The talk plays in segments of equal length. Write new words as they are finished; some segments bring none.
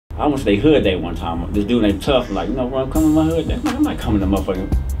I went to their hood day one time. This dude named Tough, like, you know, Rum, come to my hood day. I'm not coming to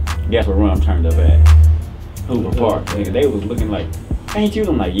motherfucking. Guess what Rum turned up at? Hoover Park. Nigga, they was looking like, ain't you?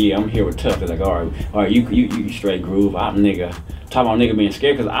 I'm like, yeah, I'm here with Tough. They're like, all right, you straight groove. I'm nigga. Talking about nigga being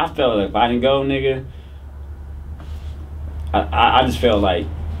scared, because I felt like if I didn't go, nigga, I just felt like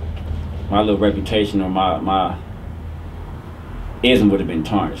my little reputation or my ism would have been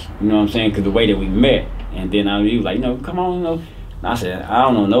tarnished. You know what I'm saying? Because the way that we met, and then he was like, you know, come on, you know. And I said, I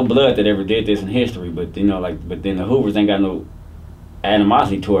don't know no blood that ever did this in history, but you know, like, but then the Hoovers ain't got no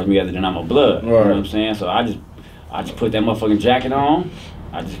animosity towards me other than I'm a blood. Right. You know what I'm saying? So I just put that motherfucking jacket on.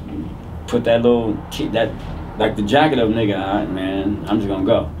 I just put that little like the jacket up, nigga. All right, man, I'm just gonna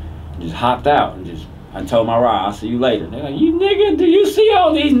go. Just hopped out and just. I told my ride, I'll see you later. They're like, you nigga, do you see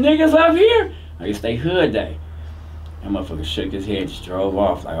all these niggas up here? I guess they hood day. That motherfucker shook his head, just drove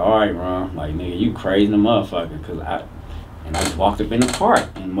off. Like, all right, Ron. Like, nigga, you crazy the motherfucker. And I just walked up in the park,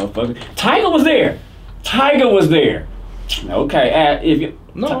 and motherfucker, Tiger was there. Tiger was there. Okay, if you.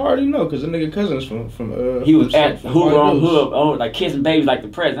 No, I already know, because the nigga cousin's from he was at Hoover on Hood, like kissing babies like the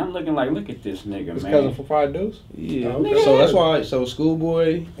president. I'm looking like, look at this nigga, his man. Cousin from Fried Deuce? Yeah. Oh, okay. So that's why,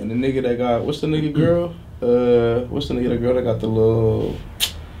 Schoolboy and the nigga that got, what's the nigga girl? What's the nigga that girl that got the little,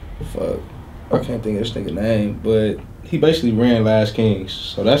 fuck, I can't think of this nigga name, but he basically ran Last Kings.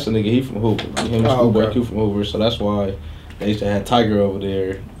 So that's the nigga, he from Hoover. Him and Schoolboy Q from Hoover, so that's why they used to have Tiger over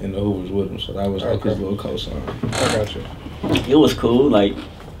there and the Hoovers with him. So that was like his little cosign. I got you. It was cool, like,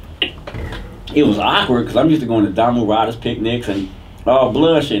 it was awkward, because I'm used to going to Donald Riders picnics and all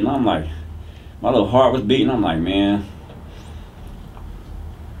blood shit, and I'm like, my little heart was beating. I'm like, man,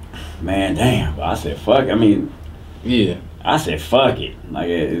 damn. But I said, fuck it. I mean, yeah. I said, fuck it. Like,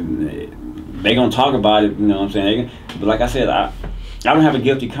 they gonna talk about it, you know what I'm saying? But like I said, I don't have a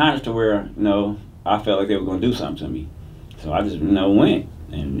guilty conscience to where, you know, I felt like they were gonna do something to me. So I just, you know, went,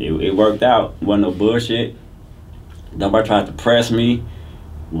 and it worked out. Wasn't no bullshit. Nobody tried to press me.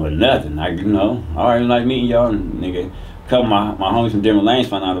 Well, nothing. You know, I already like meeting y'all, and nigga, a couple of my homies from different lanes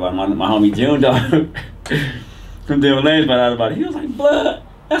found out about it. My homie June dog from different lanes found out about it. He was like, blood,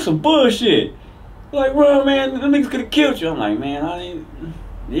 that's some bullshit. Like, bro, man, them niggas could have killed you. I'm like, man, I ain't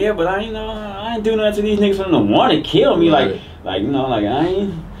do nothing to these niggas for them to want to kill me. Right. Like, you know, like,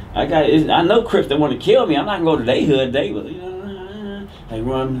 I know Crips that want to kill me. I'm not gonna go to their hood, but, you know, like,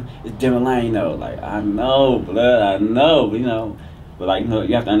 run, it's different lane, though. Like, I know, blood, I know, you know. But, like, you know,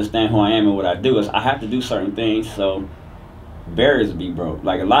 you have to understand who I am and what I do. Is I have to do certain things, so barriers will be broke.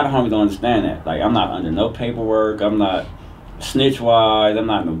 Like, a lot of homies don't understand that. Like, I'm not under no paperwork. I'm not snitch-wise. I'm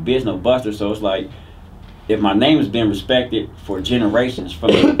not no bitch, no buster. So it's like, if my name has been respected for generations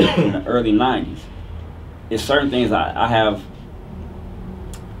from the early 90s, it's certain things I have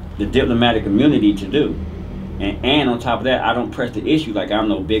the diplomatic immunity to do. And on top of that, I don't press the issue. Like, I'm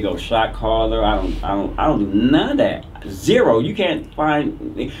no big old shot caller. I don't do none of that. Zero. You can't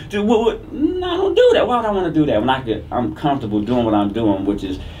find. No, I don't do that. Why would I want to do that when I'm comfortable doing what I'm doing, which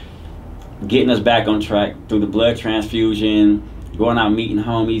is getting us back on track through the blood transfusion, going out meeting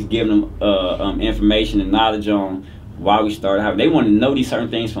homies, giving them information and knowledge on why we started. They want to know these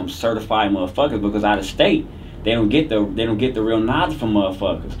certain things from certified motherfuckers, because out of state, they don't get the real knowledge from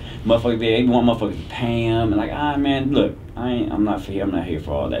motherfuckers. They want motherfuckers to pay them, and like, man, look, I'm not here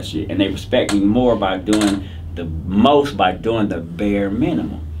for all that shit. And they respect me more by doing the bare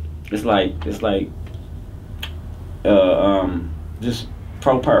minimum. It's like just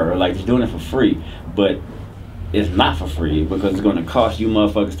pro per, like just doing it for free, but it's not for free, because it's gonna cost you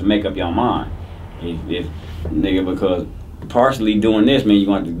motherfuckers to make up your mind. If nigga, because partially doing this means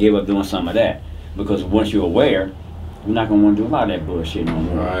you're going to give up doing some of that. Because once you're aware, you're not gonna want to do a lot of that bullshit no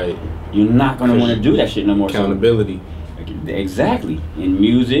more. Right. You're not gonna want to do that shit no more. Accountability. So, exactly. In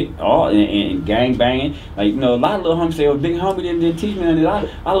music, in gang banging. Like, you know, a lot of little homies say, "Oh, big homie didn't teach me anything.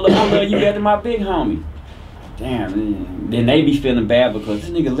 I love you better than my big homie." Damn. Man. Then they be feeling bad because this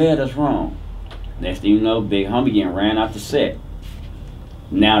nigga led us wrong. Next thing you know, big homie getting ran off the set.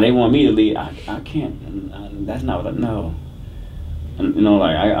 Now they want me to lead. I can't. That's not what I know. You know,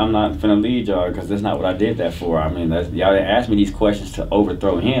 like, I'm not finna lead y'all, because that's not what I did that for. I mean, y'all asked me these questions to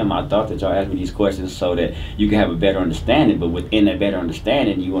overthrow him. I thought that y'all asked me these questions so that you can have a better understanding, but within that better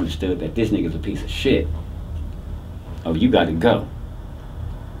understanding, you understood that this nigga's a piece of shit. Oh, you got to go.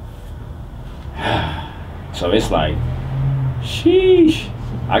 So it's like, sheesh.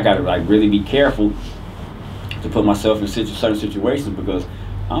 I got to, like, really be careful to put myself in certain situations, because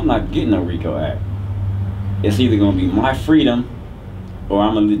I'm not getting no RICO Act. It's either going to be my freedom, or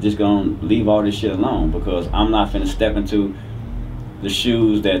I'm just going to leave all this shit alone, because I'm not finna step into the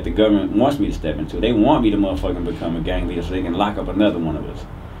shoes that the government wants me to step into. They want me to motherfucking become a gang leader so they can lock up another one of us.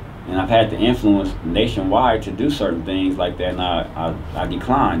 And I've had the influence nationwide to do certain things like that, and I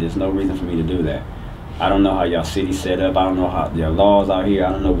declined. There's no reason for me to do that. I don't know how y'all city set up. I don't know how your laws out here.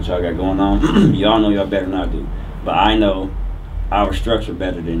 I don't know what y'all got going on. Y'all know y'all better than I do. But I know our structure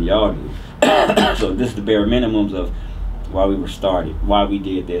better than y'all do. So this is the bare minimums of why we were started, why we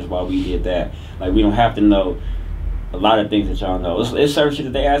did this, why we did that. Like, we don't have to know a lot of things that y'all know. It's certain shit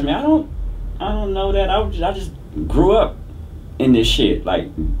that they ask me. I don't know that. I just grew up in this shit. Like,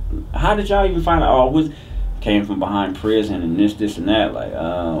 how did y'all even find out? Oh, was came from behind prison and this and that, like,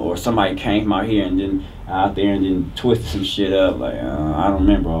 or somebody came from out here and then out there and then twisted some shit up, like, I don't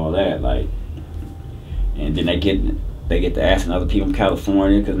remember all that, like, and then they get to asking other people in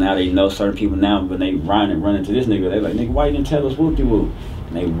California, because now they know certain people now, when they run into this nigga, they like, nigga, why you didn't tell us whoop-de-whoop?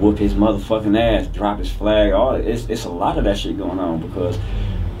 And they whoop his motherfucking ass, drop his flag, all it's a lot of that shit going on, because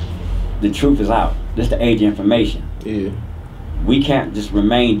the truth is out. This is the age of information. Yeah. We can't just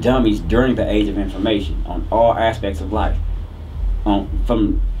remain dummies during the age of information on all aspects of life.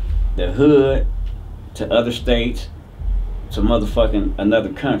 From the hood to other states to motherfucking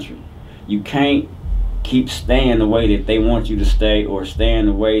another country. You can't keep staying the way that they want you to stay, or staying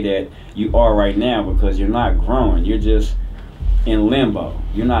the way that you are right now, because you're not growing. You're just in limbo.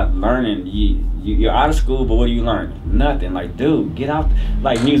 You're not learning. You're out of school, but what are you learning? Nothing. Like, dude, get out.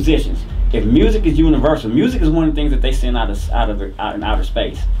 Like, musicians. If music is universal, music is one of the things that they send out in outer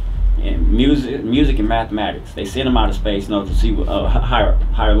space. And music and mathematics, they send them out of space, to see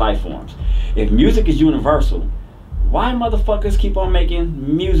higher life forms. If music is universal, why motherfuckers keep on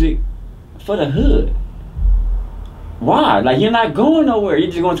making music for the hood? Why? Like, you're not going nowhere.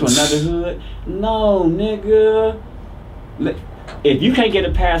 You're just going to another hood. No, nigga. If you can't get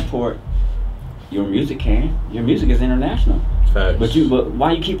a passport, your music can. Your music is international. Facts. But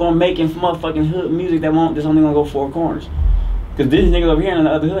why you keep on making motherfucking hood music that's only gonna go four corners? Because these niggas over here in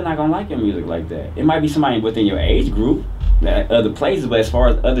the other hood not gonna like your music like that. It might be somebody within your age group, other places, but as far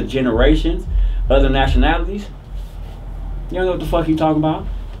as other generations, other nationalities, you don't know what the fuck he talking about.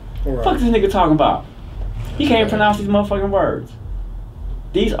 Right. Fuck this nigga talking about. He can't pronounce these motherfucking words.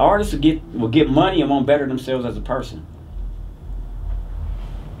 These artists will get money and won't better themselves as a person.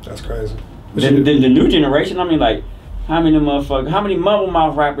 That's crazy. The new generation, I mean, like, how many mumble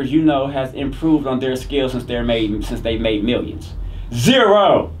mouth rappers has improved on their skills since they made millions?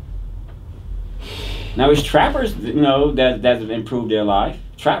 Zero. Now it's trappers, that have improved their life.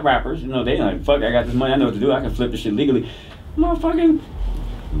 Trap rappers, they like, fuck, I got this money, I know what to do, I can flip this shit legally. Motherfucking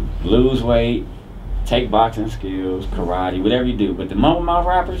lose weight, take boxing skills, karate, whatever you do. But the mumble mouth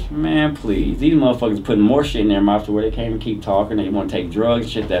rappers, man, please. These motherfuckers putting more shit in their mouth to where they can't even keep talking. They want to take drugs,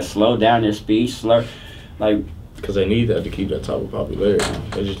 shit that slow down their speech, slur, like. Because they need that to keep that type of popularity.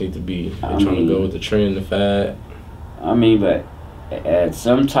 They just need to be trying to go with the trend, the fad. I mean, but at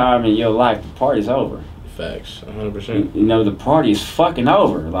some time in your life, the party's over. Facts, 100%. The party is fucking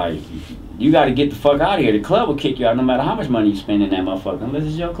over. Like, you got to get the fuck out of here. The club will kick you out no matter how much money you spend in that motherfucker, unless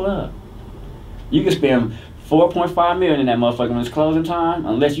it's your club. You can spend $4.5 million in that motherfucker when it's closing time,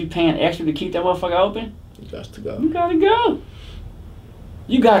 unless you paying extra to keep that motherfucker open. You got to go. You gotta go.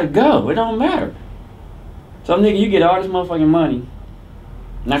 You gotta go. It don't matter. So, nigga, you get all this motherfucking money.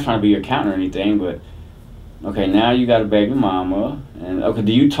 I'm not trying to be your accountant or anything, but okay, now you got a baby mama, and okay,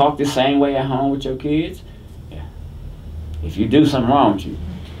 do you talk the same way at home with your kids? Yeah. If you do, something wrong with you.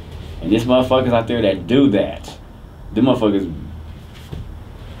 And there's motherfuckers out there that do that. Them motherfuckers.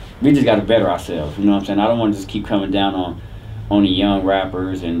 We just got to better ourselves, you know what I'm saying? I don't want to just keep coming down on the young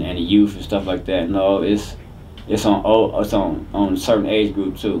rappers and the youth and stuff like that. No, it's on certain age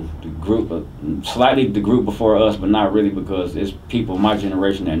group too. The group, slightly the group before us, but not really, because it's people my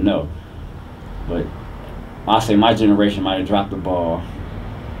generation that know. But I'll say my generation might have dropped the ball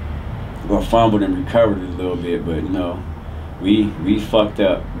or fumbled and recovered it a little bit, but we fucked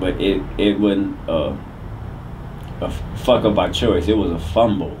up. But it wasn't a fuck up by choice. It was a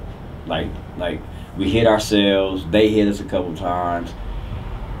fumble. Like we hit ourselves. They hit us a couple times.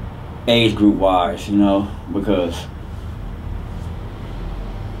 Age group wise, because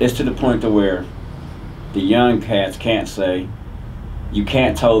it's to the point to where the young cats can't say, you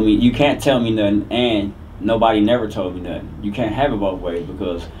can't tell me nothing, and nobody never told me nothing. You can't have it both ways,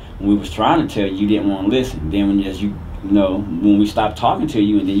 because when we was trying to tell you, you didn't want to listen. Then when we stopped talking to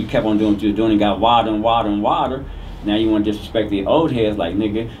you, and then you kept on doing what you were doing and got wilder. Now you want to disrespect the old heads, like,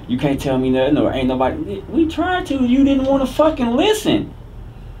 nigga, you can't tell me nothing, or ain't nobody. We tried to, you didn't want to fucking listen.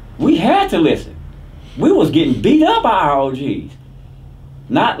 We had to listen. We was getting beat up by our OGs.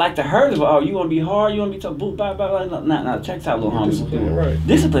 Not like the herd of, oh, you want to be hard, you want to be tough, boop, blah, blah, blah. Nah, check this out, little homies. Discipline, right.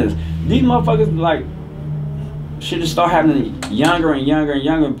 Disciplines. These motherfuckers, like, shit just start happening younger and younger and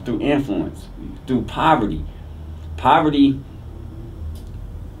younger through influence, through poverty. Poverty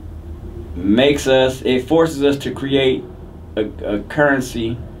it forces us to create a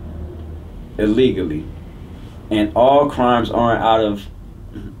currency illegally. And all crimes aren't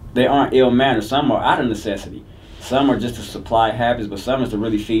ill mannered. Some are out of necessity. Some are just to supply habits, but some is to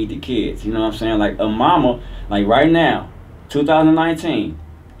really feed the kids. You know what I'm saying? Like a mama, like right now, 2019,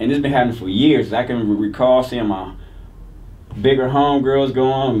 and it's been happening for years. I can recall seeing my bigger homegirls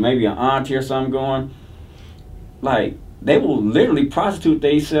going, maybe an auntie or something going. Like, they will literally prostitute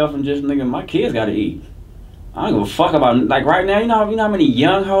themselves and just, nigga, my kids gotta eat. I don't give a fuck about, like right now, you know how many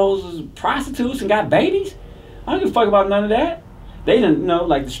young hoes is prostitutes and got babies? I don't give a fuck about none of that. They didn't, you know,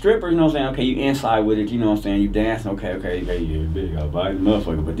 like the strippers, you know what I'm saying? Okay, you inside with it, you know what I'm saying? You dancing, okay, you big, I'll buy the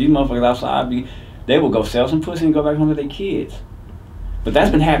motherfucker. But these motherfuckers outside, they will go sell some pussy and go back home to their kids. But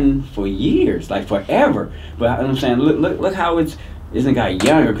that's been happening for years, like forever. But you know what I'm saying, look how isn't got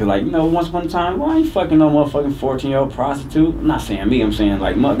younger, cause like, you know, once upon a time, why ain't fucking no motherfucking 14-year-old prostitute? I'm not saying me, I'm saying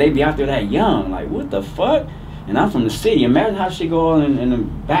like, they be out there that young, like what the fuck? And I'm from the city. Imagine how shit go on in the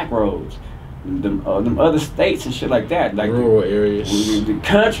back roads. Them other states and shit like that, like rural areas, the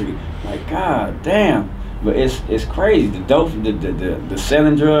country, like god damn. But it's crazy. The dope, the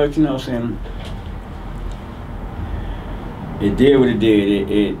selling drugs, you know what I'm saying? It did what it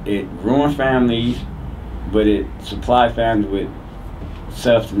did. It ruined families, but it supplied families with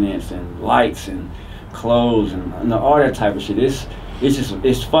sustenance and lights and clothes and all that type of shit.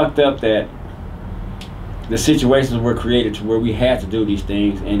 It's fucked up that the situations were created to where we had to do these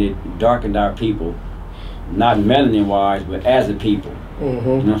things, and it darkened our people, not melanin wise, but as a people. You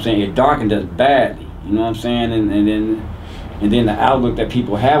know what I'm saying? It darkened us badly. You know what I'm saying? And then the outlook that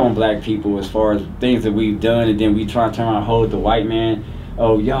people have on black people as far as things that we've done, and then we try to turn around and hold the white man.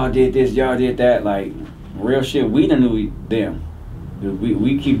 Oh, y'all did this, y'all did that. Like real shit. We done knew them.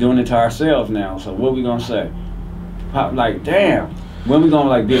 We keep doing it to ourselves now. So what we gonna say? Like damn. When we gonna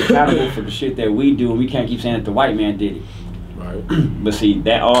like be accountable for the shit that we do, and we can't keep saying that the white man did it. Right. But see,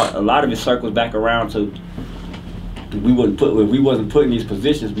 a lot of it circles back around to if we wasn't put in these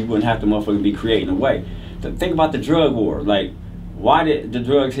positions, we wouldn't have to motherfucking be creating a way. Think about the drug war. Like, why did the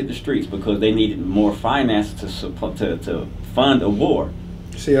drugs hit the streets? Because they needed more finance to fund a war.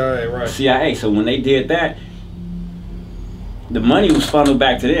 CIA, right? CIA. So when they did that, the money was funneled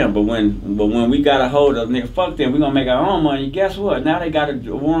back to them, but when we got a hold of nigga, fuck them, we gonna make our own money. Guess what? Now they got a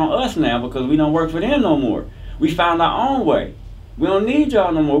war on us now because we don't work for them no more. We found our own way. We don't need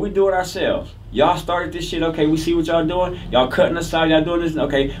y'all no more. We do it ourselves. Y'all started this shit. Okay, we see what y'all doing. Y'all cutting us out. Y'all doing this.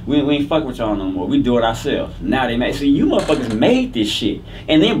 Okay, we ain't fuck with y'all no more. We do it ourselves. Now they made. See, you motherfuckers made this shit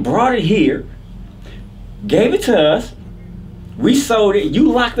and then brought it here, gave it to us. We sold it.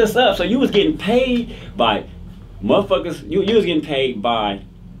 You locked us up, so you was getting paid by. Motherfuckers, you was getting paid by.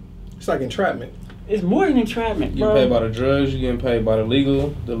 It's like entrapment. It's more than entrapment, bro. You getting paid by the drugs, you getting paid by the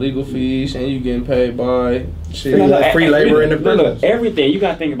legal fees, and you getting paid by shit, free labor in the prisons. Everything. You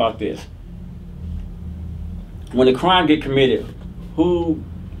gotta think about this. When a crime get committed, who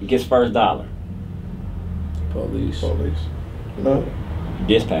gets first dollar? Police. No.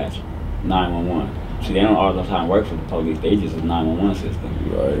 Dispatch. 911. See, they don't all the time work for the police. They just a 911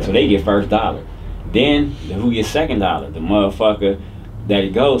 system. Right. So they get first dollar. Then, who gets second dollar? The motherfucker that it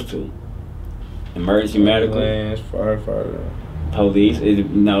goes to. Emergency medical. Ambulance, firefighter. Police.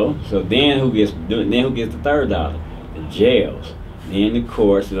 No. So then who gets the third dollar? The jails. Then the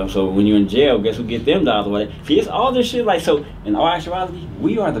courts. So when you're in jail, guess who get them dollars? See, it's all this shit like, so in all actuality,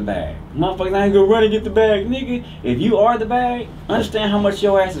 we are the bag. Motherfuckers ain't gonna run and get the bag, nigga. If you are the bag, understand how much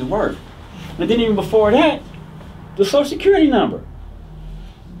your ass is worth. And then even before that, the Social Security number.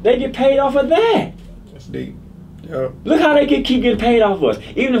 They get paid off of that. That's deep. Yeah. Look how they keep getting paid off of us.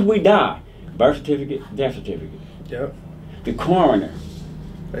 Even if we die. Birth certificate, death certificate. Yep. The coroner.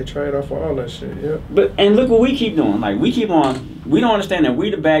 They trade off all that shit, yep. And look what we keep doing. Like, we don't understand that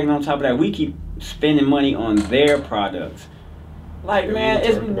we the bag, and on top of that, we keep spending money on their products. Like, yeah, man,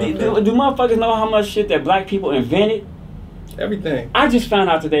 do motherfuckers know how much shit that black people invented? Everything. I just found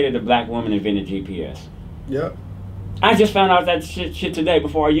out today that the black woman invented GPS. Yep. I just found out that shit today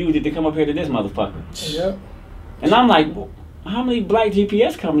before I used it to come up here to this motherfucker. Yep. And I'm like, well, how many black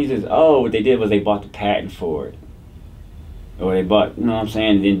GPS companies is, what they did was they bought the patent for it. Or they bought, you know what I'm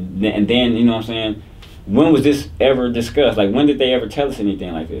saying? And then, you know what I'm saying? When was this ever discussed? Like, when did they ever tell us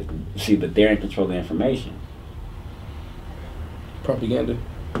anything like this? See, but they're in control of the information. Propaganda.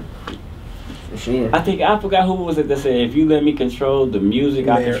 For sure. I forgot who was it that said, if you let me control the music,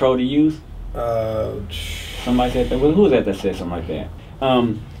 I control the youth? Somebody said that. Well, who was that said something like that?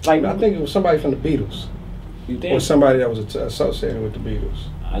 I think it was somebody from the Beatles. You think? Or somebody that was associated with the Beatles.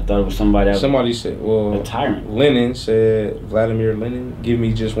 I thought it was somebody that Somebody said, well, a tyrant. Lenin said, Vladimir Lenin, give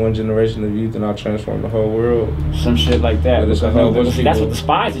me just one generation of youth and I'll transform the whole world. Some shit like that. But it's Because, a whole no, bunch see, of that's people. what the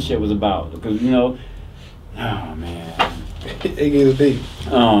spies and shit was about. Because, you know, oh man. It gets deep.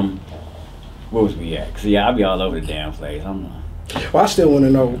 Where was we at? Cause yeah, I'll be all over the damn place. Well, I still want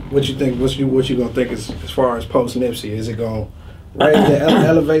to know what you think. What you gonna think as far as post Nipsey? Is it gonna raise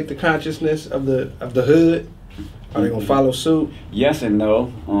elevate the consciousness of the hood? Are they gonna follow suit? Yes and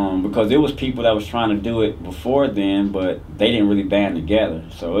no, because there was people that was trying to do it before then, but they didn't really band together.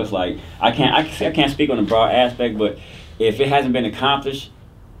 So it's like I can't speak on the broad aspect, but if it hasn't been accomplished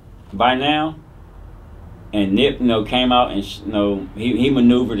by now, and Nip, you know, came out and he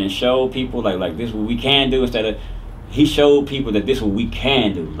maneuvered and showed people like this is what we can do, instead of he showed people that this is what we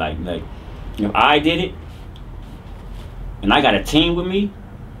can do. Like if I did it and I got a team with me,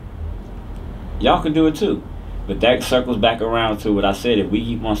 y'all can do it too. But that circles back around to what I said. If we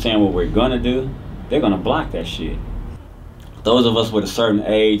keep on saying what we're gonna do, they're gonna block that shit. Those of us with a certain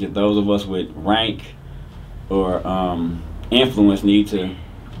age, or those of us with rank or influence, need to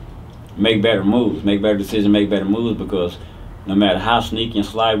make better moves, make better decisions, make better moves, because no matter how sneaky and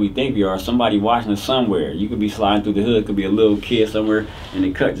sly we think we are, somebody watching us somewhere. You could be sliding through the hood, could be a little kid somewhere in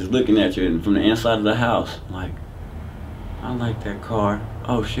the cut just looking at you from the inside of the house. Like, I like that car.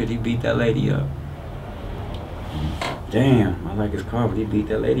 Oh shit, he beat that lady up. Damn, I like his car, but he beat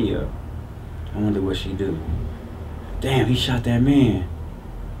that lady up. I wonder what she do. Damn, he shot that man.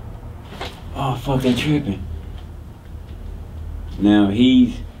 Oh fuck, they tripping. Now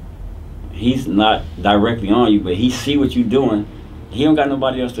he's not directly on you, but he see what you doing. He don't got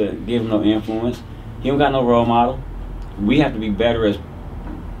nobody else to give him no influence. He don't got no role model. We have to be better as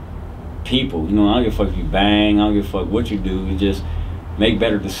people. You know, I don't give a fuck if you bang, I don't give a fuck what you do. You just make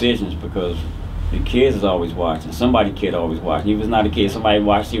better decisions, because the kids is always watching. Somebody kid always watching. If it's not a kid, somebody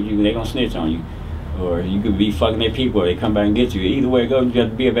watch you, they gonna snitch on you. Or you could be fucking their people, or they come back and get you. Either way it goes, you have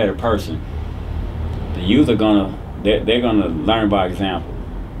to be a better person. The youth are they're gonna learn by example.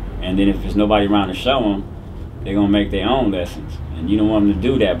 And then if there's nobody around to show them, they're gonna make their own lessons. And you don't want them to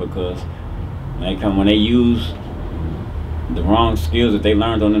do that, because when they use the wrong skills that they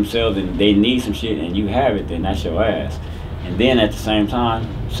learned on themselves and they need some shit and you have it, then that's your ass. And then at the same time,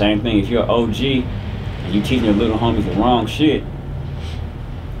 same thing, if you're an OG and you teaching your little homies the wrong shit,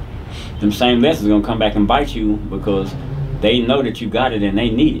 them same lessons are gonna come back and bite you, because they know that you got it and they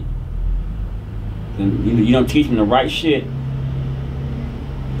need it. And you don't teach them the right shit.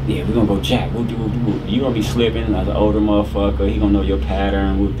 Yeah, we're gonna go jack, whoop-de-whoop-de-whoop. You gonna be slipping as an older motherfucker. He gonna know your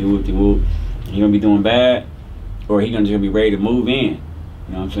pattern, whoop-de-whoop-de-whoop. He gonna be doing bad, or he gonna just be ready to move in. You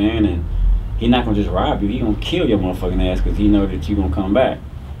know what I'm saying? And he not gonna just rob you. He gonna kill your motherfucking ass, because he know that you gonna come back.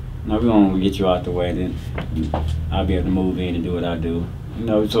 Now we're gonna get you out the way, then I'll be able to move in and do what I do. You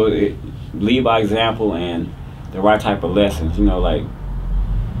know, so lead by example and the right type of lessons. You know, like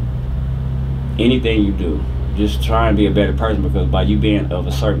anything you do, just try and be a better person, because by you being of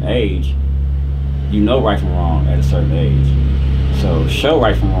a certain age, you know right from wrong at a certain age. So show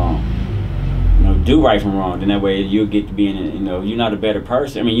right from wrong. You know, do right from wrong. Then that way you'll get to being, you know, you're not a better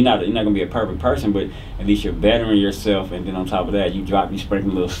person. I mean, you're not gonna be a perfect person, but at least you're bettering yourself. And then on top of that, you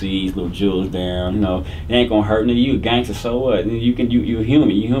sprinkle little seeds, little jewels down. You know, it ain't gonna hurt. You a gangster, so what? You're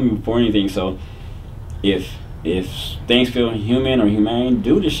human. You're human before anything. So if things feel human or humane,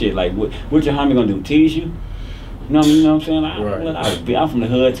 do the shit. Like what your homie gonna do? Tease you? You know what I'm saying? I'm from the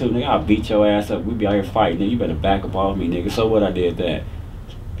hood too, nigga. I'll beat your ass up. We be out here fighting. Nigga, you better back up off me, nigga. So what? I did that.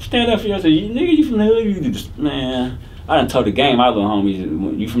 Stand up for yourself. Nigga, you from the hood? You just, man. I done told the game, my little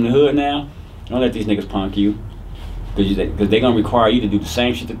homies, you from the hood now? Don't let these niggas punk you. Because they gonna require you to do the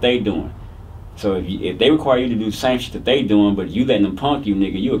same shit that they doing. So if they require you to do the same shit that they doing, but you letting them punk you,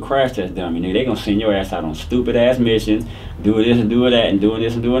 nigga, you a crash test dummy, nigga. They gonna send your ass out on stupid ass missions, doing this and doing that, and doing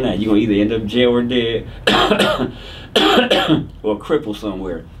this and doing that. You gonna either end up jail or dead, or crippled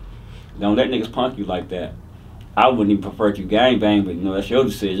somewhere. Don't let niggas punk you like that. I wouldn't even prefer you gangbang, but you know, that's your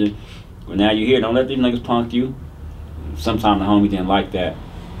decision. But now you here, don't let these niggas punk you. Sometimes the homie didn't like that.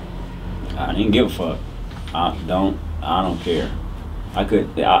 I didn't give a fuck. I don't care. I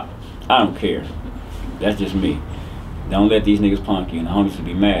don't care. That's just me. Don't let these niggas punk you, and the homies should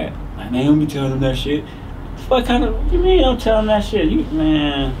be mad. Like, man, don't be telling them that shit. What kind of, you mean don't tell them that shit?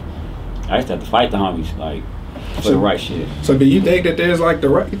 Man, I used to have to fight the homies, like, for the right shit. So do you think that there's like the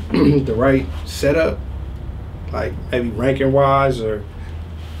right setup? Like maybe ranking wise, or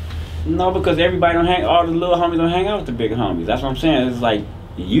no, because everybody all the little homies don't hang out with the big homies. That's what I'm saying. It's like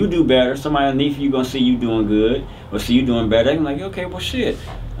you do better, somebody underneath you gonna see you doing good or see you doing better. They're like, okay, well shit,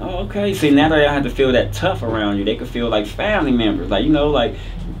 Oh, okay. See, now they don't have to feel that tough around you. They could feel like family members, like, you know, like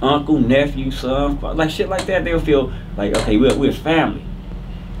uncle, nephew, son, like shit like that. They'll feel like, okay, we're family.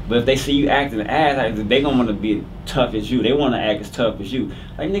 But if they see you acting ass, they gonna want to be tough as you. They want to act as tough as you.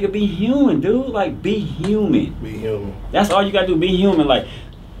 Like, nigga, be human, dude. Like, be human. Be human. That's all you gotta do. Be human. Like,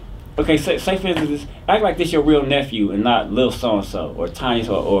 okay, say for instance, act like this your real nephew and not little so and so or tiny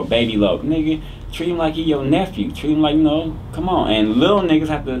or baby low. Nigga, treat him like he your nephew. Treat him like, you know, come on. And little niggas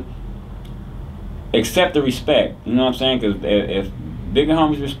have to accept the respect. You know what I'm saying? Because if bigger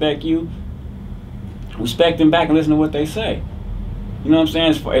homies respect you, respect them back and listen to what they say. You know what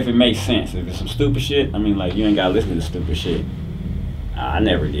I'm saying? If it makes sense. If it's some stupid shit, I mean, like, you ain't gotta listen to stupid shit. I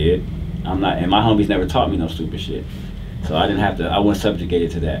never did. I'm not, and my homies never taught me no stupid shit. So I didn't have to, I wasn't subjugated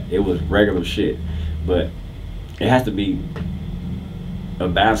to that. It was regular shit. But it has to be a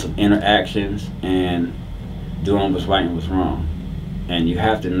balance of interactions and doing what's right and what's wrong. And you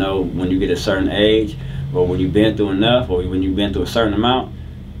have to know when you get a certain age, or when you've been through enough, or when you've been through a certain amount,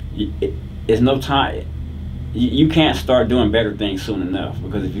 it's no time. You can't start doing better things soon enough,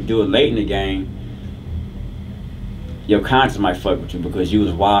 because if you do it late in the game, your conscience might fuck with you because you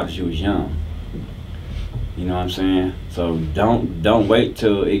was wild as you was young. You know what I'm saying? So don't wait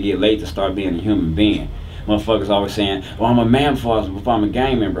till it get late to start being a human being. Motherfuckers always saying, "Well, I'm a man before I'm a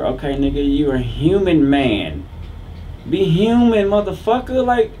gang member." Okay, nigga, you're a human man. Be human, motherfucker.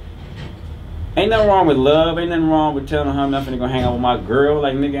 Like, ain't nothing wrong with love. Ain't nothing wrong with telling her I'm not finna go hang out with my girl.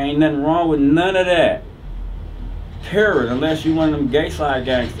 Like, nigga, ain't nothing wrong with none of that. Period. Unless you one of them gay side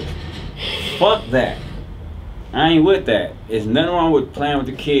gangsters. Fuck that. I ain't with that. There's nothing wrong with playing with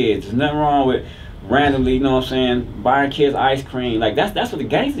the kids. There's nothing wrong with randomly, you know what I'm saying, buying kids ice cream. Like, that's what the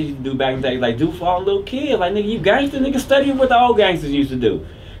gangsters used to do back in the day. Like, do for all the little kids. Like, nigga, you gangster, nigga, study what the old gangsters used to do.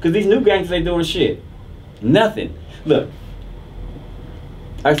 Because these new gangsters ain't doing shit. Nothing. Look,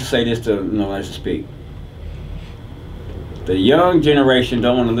 I used to say this to, I used to speak. The young generation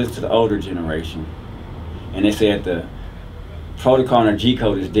don't want to listen to the older generation. And they said the protocol and the G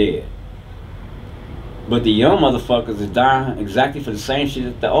code is dead. But the young motherfuckers is dying exactly for the same shit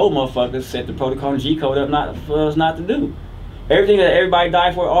that the old motherfuckers set the protocol and G code up for us not to do. Everything that everybody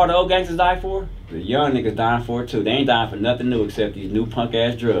died for, all the old gangsters died for, the young niggas dying for it too. They ain't dying for nothing new except these new punk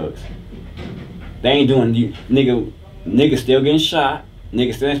ass drugs. They ain't doing, niggas still getting shot.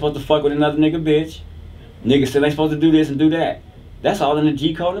 Niggas still ain't supposed to fuck with another nigga bitch. Niggas still ain't supposed to do this and do that. That's all in the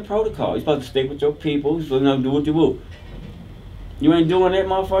G code and the protocol. You're supposed to stick with your people. You're supposed to do what you will. You ain't doing that,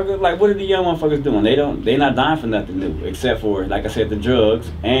 motherfucker. Like, what are the young motherfuckers doing? They not dying for nothing new, except for, like I said, the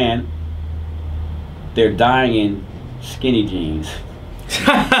drugs, and they're dying in skinny jeans.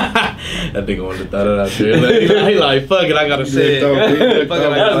 That nigga wanted to throw that out there. He like, fuck it, I gotta say it.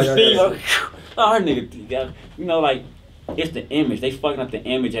 Oh, nigga, you know, like, it's the image. They fucking up the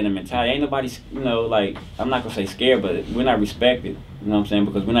image and the mentality. Ain't nobody, like, I'm not gonna say scared, but we're not respected. You know what I'm saying?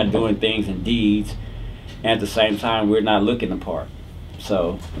 Because we're not doing things and deeds, and at the same time, we're not looking the part.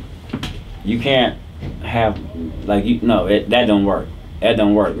 So, you can't have, like, that don't work. That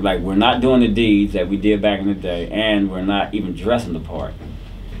don't work. Like, we're not doing the deeds that we did back in the day, and we're not even dressing the part.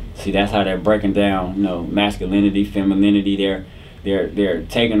 See, that's how they're breaking down, masculinity, femininity. They're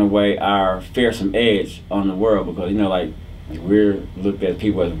taking away our fearsome edge on the world, because, like, we're looked at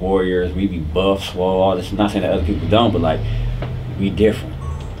people as warriors. We be buff, swole, all this. I'm not saying that other people don't, but, like, we different.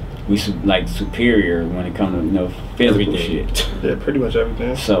 We like superior when it comes to physical shit. Yeah, pretty much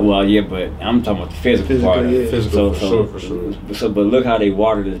everything. So, well, yeah, but I'm talking about the physical part of it. Physical, for sure. So, but look how they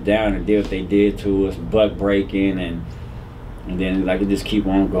watered us down and did what they did to us, buck breaking, and then like it just keep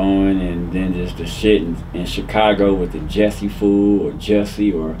on going, and then just the shit in Chicago with the Jesse fool or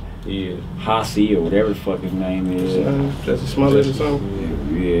Jesse or Hussle or whatever the fuck his name is. Jesse Smollett or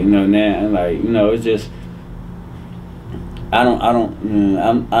something. Yeah, now like it's just. I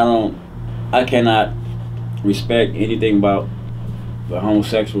cannot respect anything about the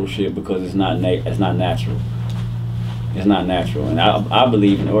homosexual shit because it's not natural. It's not natural, and I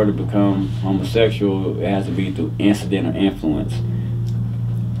believe in order to become homosexual, it has to be through incident or influence.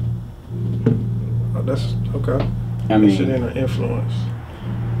 Oh, that's okay. I mean, incident or influence.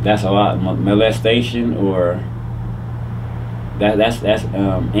 That's a lot. Molestation or that's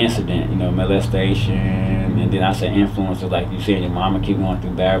incident, molestation, and then I say influence, like you saying your mama keep going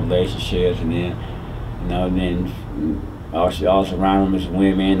through bad relationships, and then then all surrounding them is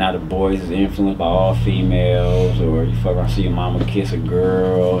women, now the boys is influenced by all females, or you fuck around see your mama kiss a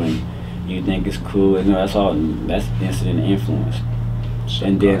girl and you think it's cool, that's incident and influence.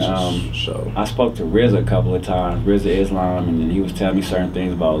 And then I spoke to Riz a couple of times, Riz of Islam, and then he was telling me certain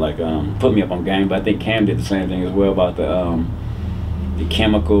things about, like, put me up on game, but I think Cam did the same thing as well about the the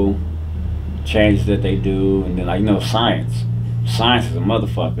chemical changes that they do, and then like science. Science is a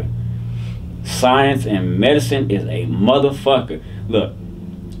motherfucker. Science and medicine is a motherfucker. Look,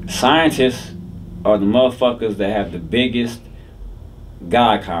 scientists are the motherfuckers that have the biggest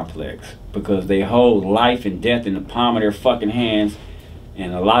God complex because they hold life and death in the palm of their fucking hands,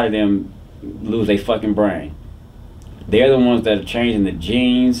 and a lot of them lose their fucking brain. They're the ones that are changing the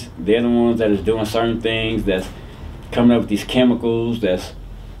genes. They're the ones that is doing certain things, that's coming up with these chemicals, that's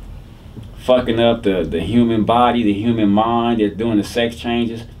fucking up the human body, the human mind. They're doing the sex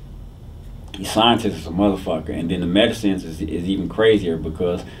changes. The scientists is a motherfucker. And then the medicines is even crazier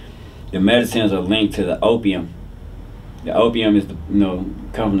because the medicines are linked to the opium. The opium is come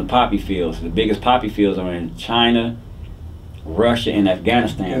from the poppy fields. The biggest poppy fields are in China, Russia, and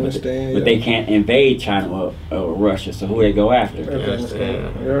Afghanistan. But they can't invade China or Russia. So who they go after?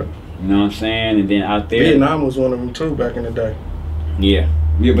 Afghanistan. Yep. You know what I'm saying? And then out there, Vietnam was one of them too back in the day. Yeah,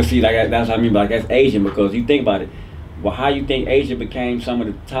 but see, like that's what I mean. Like that's Asian, because you think about it. Well, how you think Asia became some of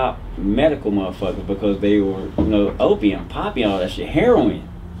the top medical motherfuckers? Because they were, opium, poppy, all that shit, heroin.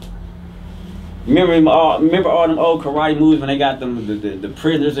 Remember all them old karate movies when they got them the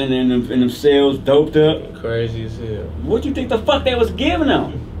prisoners in them cells doped up? Crazy as hell. What you think the fuck they was giving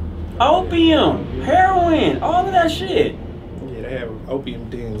them? Opium, heroin, all of that shit. Yeah, they have opium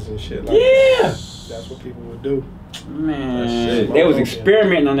dens and shit like that. That's what people would do. Man, they was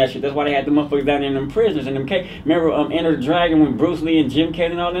experimenting on that shit. That's why they had the motherfuckers down there in them prisoners and them Remember Enter the Dragon when Bruce Lee and Jim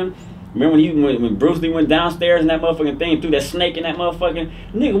Carrey and all them? Remember when Bruce Lee went downstairs and that motherfucking thing threw that snake in that motherfucking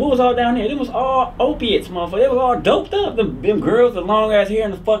nigga? What was all down there? It was all opiates, motherfucker. They was all doped up. Them girls, the long ass hair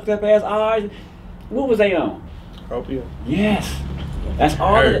and the fucked up ass eyes. What was they on? Opium. Yes, that's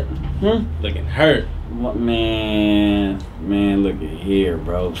all. Hurt. Looking hurt. Man, look at here,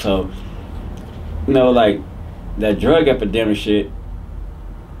 bro. So, like that drug epidemic shit,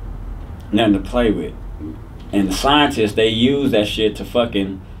 nothing to play with. And the scientists, they use that shit to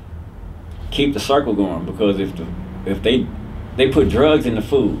fucking keep the circle going, because if they put drugs in the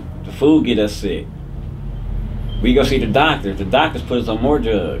food get us sick. We go see the doctors put us on more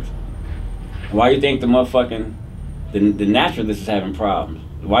drugs. Why you think the motherfucking the naturalists is having problems?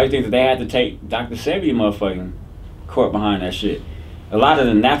 Why you think that they had to take Dr. Sebi motherfucking court behind that shit? A lot of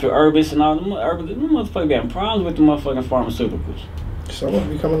the natural herbalists and all the motherfuckers having problems with the motherfucking pharmaceuticals. Some of them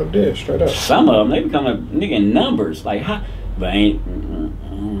be coming up dead, straight up. Some of them, they become a nigga in numbers. Like, how? But ain't.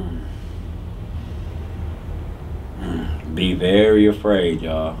 Be very afraid,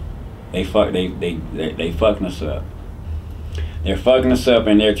 y'all. They fucking us up. They're fucking us up,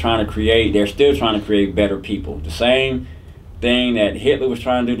 and they're still trying to create better people. The same thing that Hitler was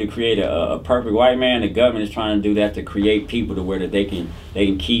trying to do to create a perfect white man, the government is trying to do that to create people to where that they can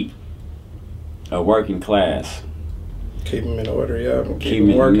keep a working class. Keep them in order, yeah. Keep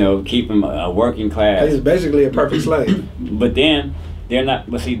them working. Keep them a working class. He's basically a perfect slave. But then they're not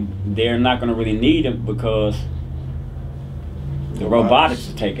going to really need them because the robotics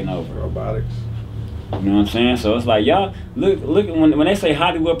is taking over. Robotics. You know what I'm saying? So it's like, y'all look when they say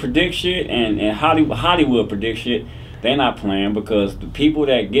Hollywood predict shit and Hollywood predict shit, they're not playing, because the people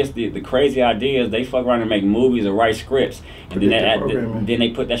that gets the crazy ideas, they fuck around and make movies or write scripts, and then they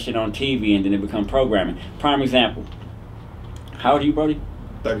put that shit on TV, and then it become programming. Prime example. How old are you, Brody?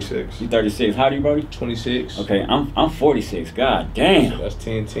 36. You 36. How old are you, Brody? 26. Okay, I'm 46. God damn. That's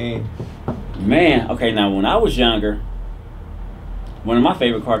 10. Man, okay, now when I was younger, one of my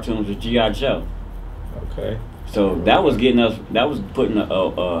favorite cartoons was G.I. Joe. Okay. So that was putting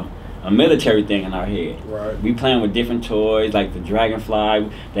a military thing in our head. Right. We playing with different toys like the Dragonfly.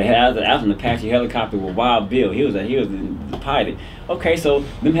 They had an Apache helicopter with Wild Bill. He was the pilot. Okay, so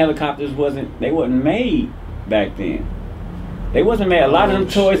them helicopters wasn't made back then. They wasn't made. A lot of them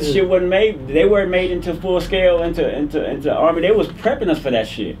toys shit wasn't made. They weren't made into full scale into army. They was prepping us for that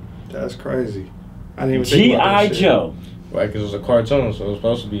shit. That's crazy. I didn't even think about that shit. G.I. Joe. Right, because it was a cartoon, so it was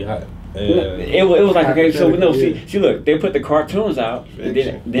supposed to be hot. It was like, okay, so see, look, they put the cartoons out, and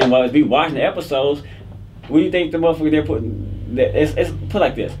then while we watching the episodes, what do you think the motherfucker they're putting? It's put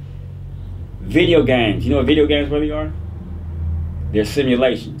like this: video games. You know what video games really are? They're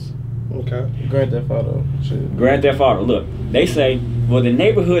simulations. Okay. Grand Theft Auto. Shit. Grand Theft Auto. Look, they say, well, the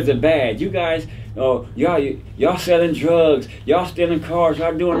neighborhoods are bad. You guys, y'all selling drugs, y'all stealing cars,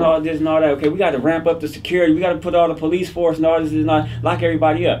 y'all doing all this and all that. Okay, we got to ramp up the security. We got to put all the police force and all this and all, lock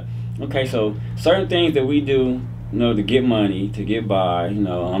everybody up. Okay, so certain things that we do, to get money, to get by. I'm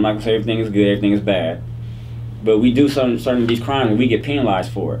not gonna say everything is good, everything is bad, but we do certain of these crimes and we get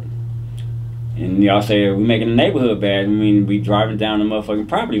penalized for it. And y'all say we making the neighborhood bad. I mean, we driving down the motherfucking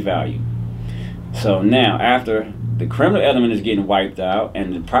property value. So now, after the criminal element is getting wiped out,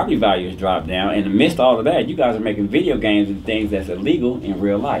 and the property value is dropped down. And amidst all of that, you guys are making video games and things that's illegal in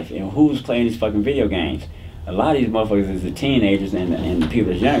real life. And who's playing these fucking video games? A lot of these motherfuckers is the teenagers and the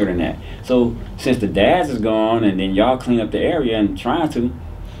people that's younger than that. So since the dads is gone, and then y'all clean up the area and trying to,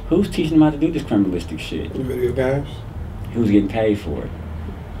 who's teaching them how to do this criminalistic shit? Video games. Who's getting paid for it?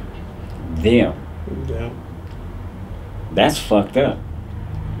 Them. Yeah. That's fucked up.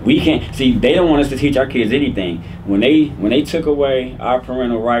 We can't see. They don't want us to teach our kids anything. When they took away our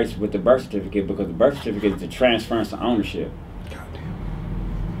parental rights with the birth certificate, because the birth certificate is the transference of ownership. Goddamn.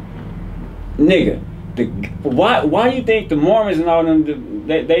 Nigga, why you think the Mormons and all them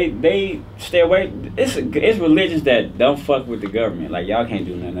they stay away? It's religions that don't fuck with the government. Like, y'all can't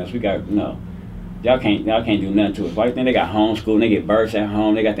do nothing else. We got no. Y'all can't do nothing to us. Why you think they got homeschool? They get births at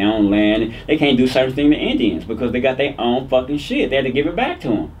home. They got their own land. They can't do certain things to Indians because they got their own fucking shit. They had to give it back to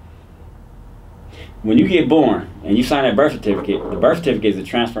them. When you get born and you sign that birth certificate, the birth certificate is the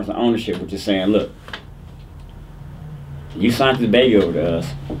transfer of ownership, which is saying, look, you signed this baby over to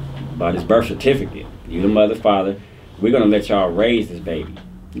us by this birth certificate. You the mother, father. We're gonna let y'all raise this baby.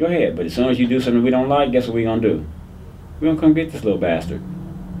 Go ahead, but as soon as you do something we don't like, guess what we gonna do? We're gonna come get this little bastard.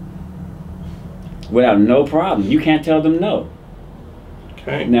 Without no problem. You can't tell them no.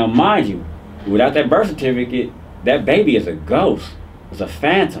 Okay. Now, mind you, without that birth certificate, that baby is a ghost. It's a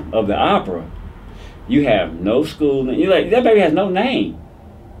phantom of the opera. You have no schooling. You like that baby has no name.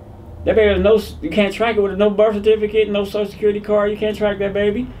 That baby has no. You can't track it with no birth certificate, no social security card. You can't track that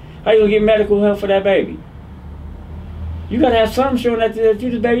baby. How you gonna get medical help for that baby? You gotta have something showing that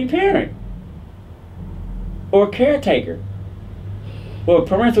you're the baby parent, or caretaker, or a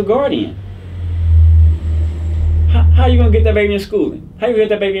parental guardian. How you gonna get that baby in schooling? How you gonna get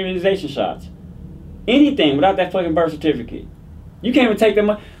that baby immunization shots? Anything without that fucking birth certificate. You can't even take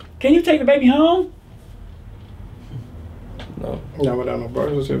them. Can you take the baby home? No. Not without no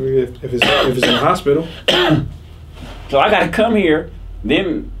birth certificate. If it's in the hospital. So I gotta come here,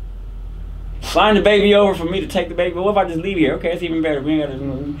 then sign the baby over for me to take the baby. But what if I just leave here? Okay, it's even better. We ain't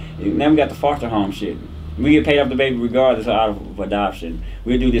gotta, now we got the foster home shit. We get paid off the baby regardless out of adoption.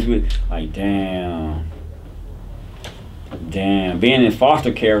 We do this with like damn. Being in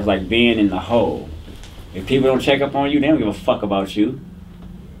foster care is like being in the hole. If people don't check up on you, they don't give a fuck about you.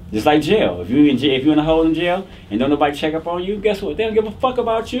 Just like jail. If you're in a hole in jail and don't nobody check up on you, guess what? They don't give a fuck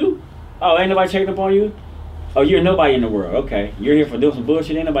about you. Oh, ain't nobody checking up on you? Oh, you're nobody in the world. Okay, you're here for doing some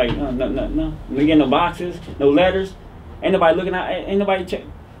bullshit. Ain't nobody. No. We get no boxes, no letters. Ain't nobody looking out. Ain't nobody check.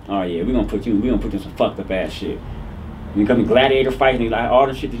 Oh yeah, we gonna put you in some fucked up ass shit. You come to gladiator fighting, like all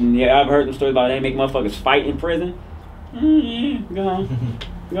the shit. Yeah, I've heard them stories about they make motherfuckers fight in prison. Yeah, go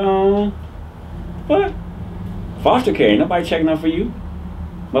on. What? Foster care, ain't nobody checking up for you.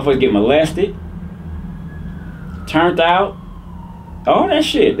 Motherfuckers get molested, turned out, all that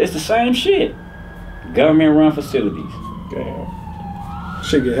shit. It's the same shit. Government run facilities. Damn.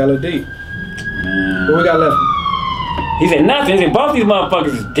 Shit get hella deep. What we got left? He said nothing. He said both these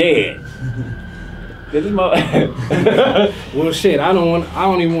motherfuckers is dead. Well, shit. I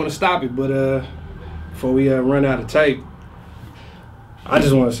don't even want to stop it, but before we run out of tape, I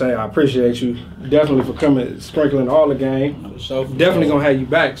just want to say I appreciate you definitely for coming, sprinkling all the game. Definitely gonna have you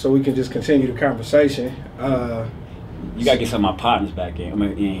back so we can just continue the conversation. You gotta get some of my partners back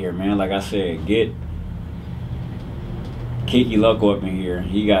in here, man. Like I said, get Kiki Loco up in here.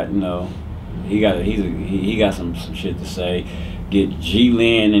 He got he got some shit to say. Get G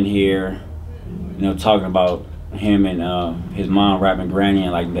Lynn in here. Talking about him and his mom rapping Granny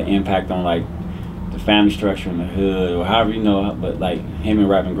and like the impact on like the family structure in the hood or however but like him and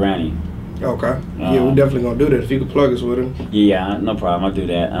rapping Granny. Okay. Yeah, we're definitely gonna do that if you could plug us with him. Yeah, no problem. I'll do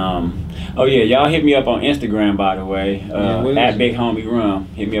that. Oh yeah, y'all hit me up on Instagram, by the way. At Big Homie Rum.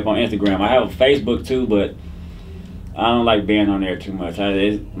 Hit me up on Instagram. I have a Facebook too, but I don't like being on there too much.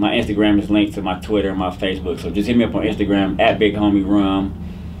 My Instagram is linked to my Twitter and my Facebook, so just hit me up on Instagram at Big Homie Rum.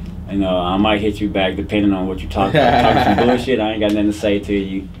 I might hit you back depending on what you talk about. Talking some bullshit, I ain't got nothing to say to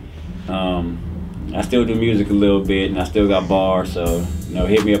you. I still do music a little bit, and I still got bars, so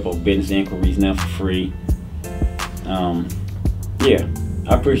hit me up on business inquiries now for free. Yeah,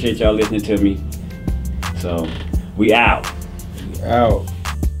 I appreciate y'all listening to me. So we out. Out.